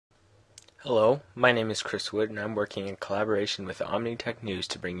Hello, my name is Chris Wood and I'm working in collaboration with OmniTech News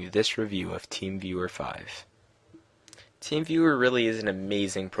to bring you this review of TeamViewer 5. TeamViewer really is an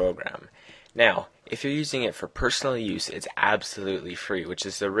amazing program. Now, if you're using it for personal use, it's absolutely free, which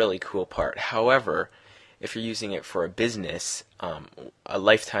is the really cool part. However, if you're using it for a business, a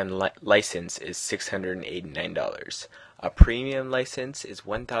lifetime license is $689. A premium license is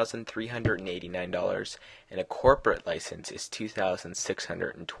 $1,389, and a corporate license is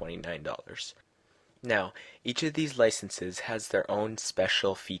 $2,629. Now, each of these licenses has their own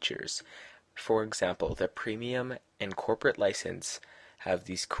special features. For example, the premium and corporate license have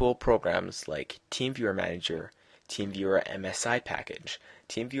these cool programs like TeamViewer Manager, TeamViewer MSI Package,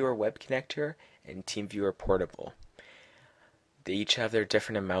 TeamViewer Web Connector, and TeamViewer Portable. They each have their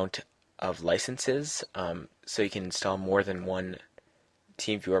different amount of licenses, so you can install more than one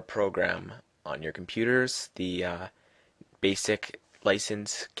TeamViewer program on your computers. The basic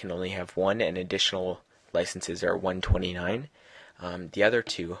license can only have one, and additional licenses are $129. The other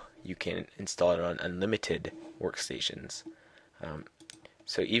two, you can install it on unlimited workstations.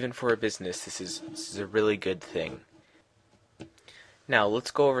 So even for a business, this is a really good thing. Now let's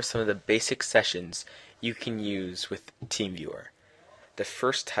go over some of the basic sessions you can use with TeamViewer. The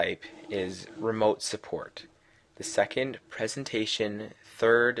first type is remote support. The second, presentation.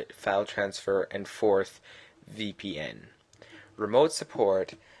 Third, file transfer. And fourth, VPN. Remote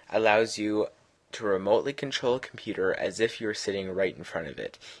support allows you to remotely control a computer as if you're sitting right in front of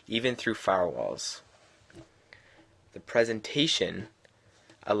it, even through firewalls. The presentation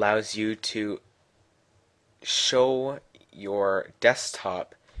allows you to show your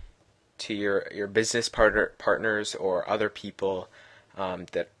desktop to your business partners or other people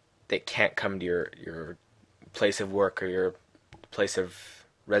that can't come to your place of work or your place of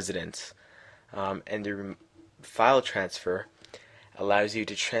residence. And the file transfer allows you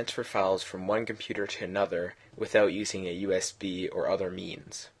to transfer files from one computer to another without using a USB or other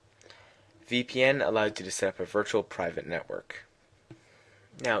means. VPN allows you to set up a virtual private network.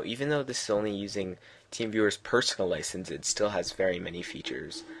 Now, even though this is only using TeamViewer's personal license, it still has very many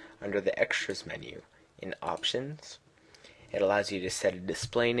features. Under the Extras menu, in Options, it allows you to set a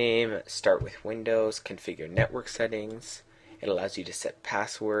display name, start with Windows, configure network settings. It allows you to set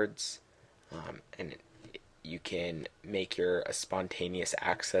passwords, and you can make a spontaneous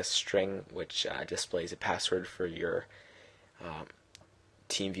access string, which displays a password for your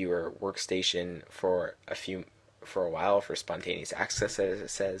TeamViewer workstation for a while for spontaneous access, as it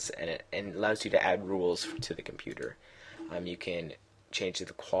says, and it allows you to add rules to the computer. You can change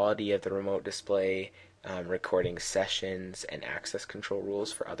the quality of the remote display, recording sessions, and access control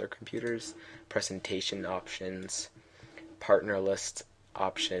rules for other computers, presentation options, partner list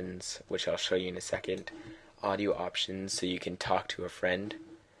options, which I'll show you in a second, audio options so you can talk to a friend,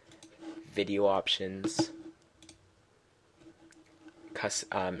 video options,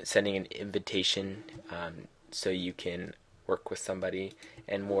 sending an invitation so you can work with somebody,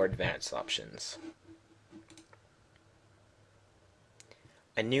 and more advanced options.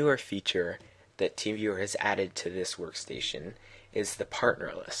 A newer feature that TeamViewer has added to this workstation is the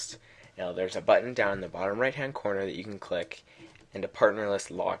partner list. Now there's a button down in the bottom right hand corner that you can click, and a partner list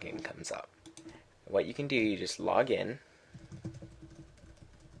login comes up. What you can do, you just log in,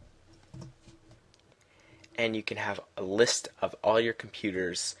 and you can have a list of all your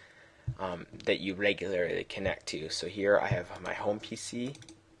computers that you regularly connect to. So here I have my home PC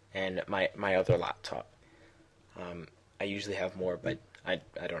and my other laptop. I usually have more, but I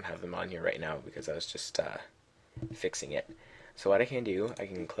don't have them on here right now because I was just fixing it. So what I can do, I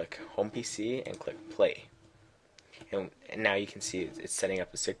can click Home PC and click Play. And now you can see it's setting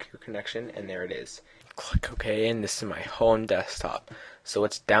up a secure connection, and there it is. Click OK, and this is my home desktop. So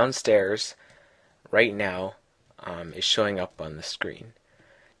what's downstairs right now is showing up on the screen.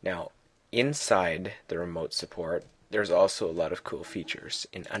 Now, inside the remote support, there's also a lot of cool features.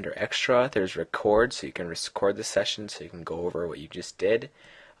 Under Extra, there's Record, so you can record the session, so you can go over what you just did.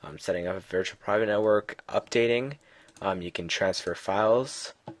 Setting up a virtual private network, updating. You can transfer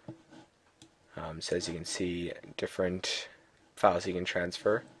files. So as you can see, different files you can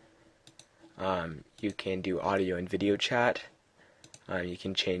transfer. You can do audio and video chat. You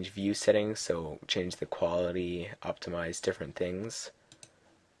can change view settings, so change the quality, optimize different things.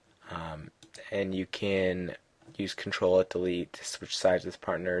 And you can use Control-Alt-Delete to switch sides with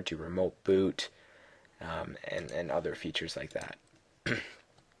partner, do remote boot, and other features like that.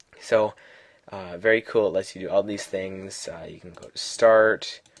 So, very cool. It lets you do all these things. You can go to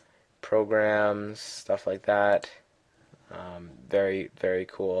Start, Programs, stuff like that. Very, very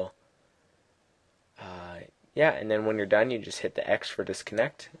cool. Yeah, and then when you're done, you just hit the X for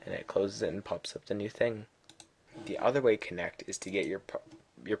disconnect, and it closes it and pops up the new thing. The other way to connect is to get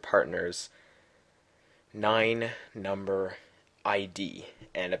your partner's 9-number ID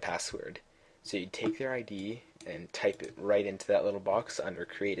and a password. So you take their ID and type it right into that little box under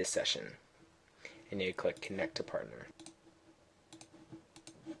Create a Session, and you click Connect to Partner.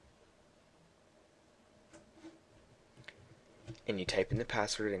 And you type in the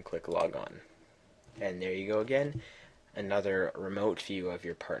password and click Log On. And there you go again, another remote view of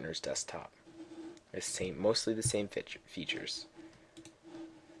your partner's desktop. Mostly the same features.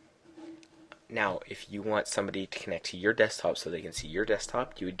 Now, if you want somebody to connect to your desktop so they can see your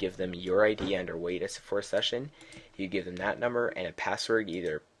desktop, you would give them your ID under Wait for a Session. You give them that number and a password,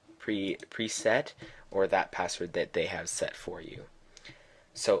 either preset or that password that they have set for you.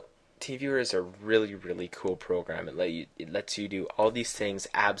 So TeamViewer is a really, really cool program. It lets you do all these things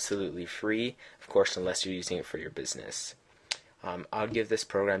absolutely free, of course, unless you're using it for your business. I'll give this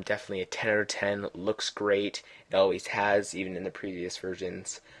program definitely a 10 out of 10. It looks great. It always has, even in the previous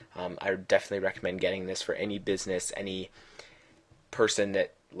versions. I would definitely recommend getting this for any business, any person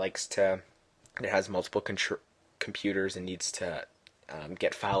that has multiple computers and needs to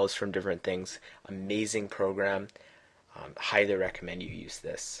get files from different things. Amazing program. Highly recommend you use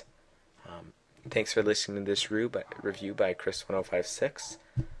this. Thanks for listening to this review by Chris1056.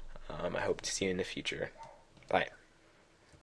 I hope to see you in the future. Bye.